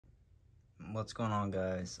What's going on,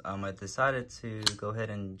 guys? I decided to go ahead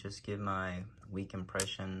and just give my weak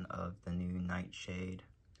impression of the new Nightshade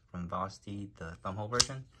from Vosteed, the thumbhole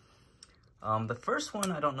version. The first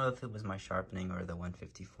one, I don't know if it was my sharpening or the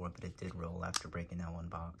 154, but it did roll after breaking that one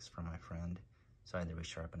box from my friend. So I had to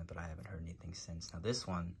resharpen it, but I haven't heard anything since. Now this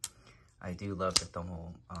one, I do love the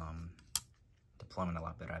thumbhole deployment a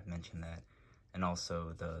lot better. I've mentioned that. And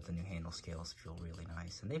also the new handle scales feel really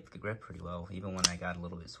nice. And they grip pretty well. Even when I got a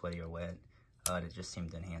little bit sweaty or wet, it just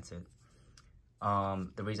seemed to enhance it.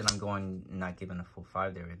 The reason I'm not giving a full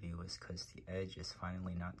 5-day review is because the edge is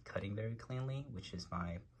finally not cutting very cleanly, which is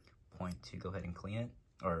my point to go ahead and clean it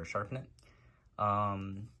or sharpen it.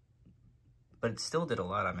 But it still did a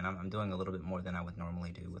lot. I mean, I'm doing a little bit more than I would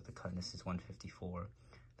normally do with the cut. This is 154.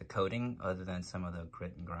 The coating, other than some of the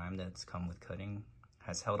grit and grime that's come with cutting,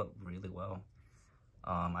 has held up really well.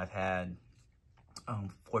 I've had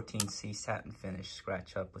 14C satin finish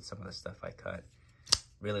scratch up with some of the stuff I cut.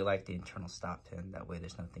 Really like the internal stop pin. That way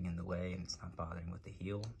there's nothing in the way and it's not bothering with the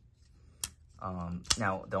heel.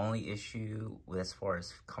 Now, the only issue with as far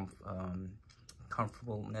as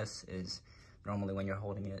comfortableness is normally when you're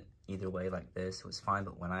holding it either way like this, it was fine.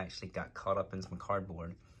 But when I actually got caught up in some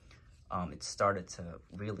cardboard, it started to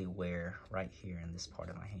really wear right here in this part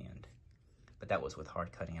of my hand. But that was with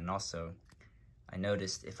hard cutting. And also, I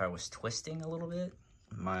noticed if I was twisting a little bit,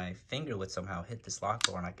 my finger would somehow hit this lock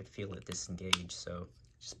bar and I could feel it disengage. So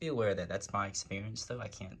just be aware that that's my experience though. I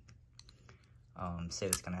can't say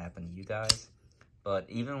that's gonna happen to you guys. But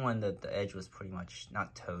even when the edge was pretty much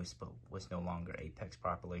not toast, but was no longer apex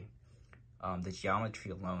properly, the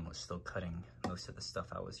geometry alone was still cutting most of the stuff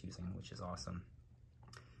I was using, which is awesome.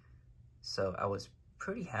 So I was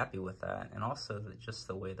pretty happy with that. And also just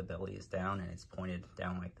the way the belly is down and it's pointed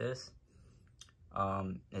down like this.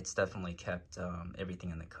 It's definitely kept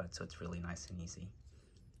everything in the cut, so it's really nice and easy.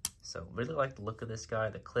 So really like the look of this guy.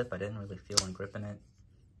 The clip, I didn't really feel when gripping it.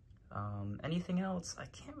 Anything else? I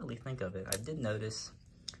can't really think of it. I did notice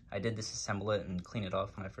I did disassemble it and clean it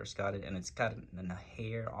off when I first got it, and it's got a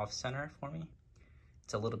hair off center for me.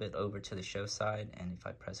 It's a little bit over to the show side, and if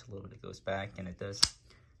I press a little bit, it goes back, and it does.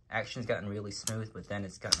 Action's gotten really smooth, but then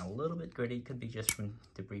it's gotten a little bit gritty. Could be just from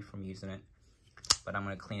debris from using it. But I'm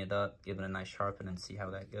going to clean it up, give it a nice sharpen, and see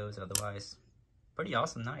how that goes. Otherwise, pretty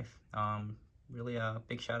awesome knife. Really a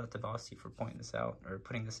big shout out to Vosteed for pointing this out, or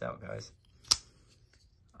putting this out, guys.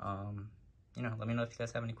 You know, let me know if you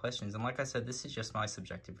guys have any questions. And like I said, this is just my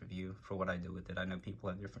subjective review for what I do with it. I know people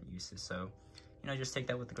have different uses, so, you know, just take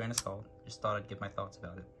that with a grain of salt. Just thought I'd give my thoughts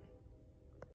about it.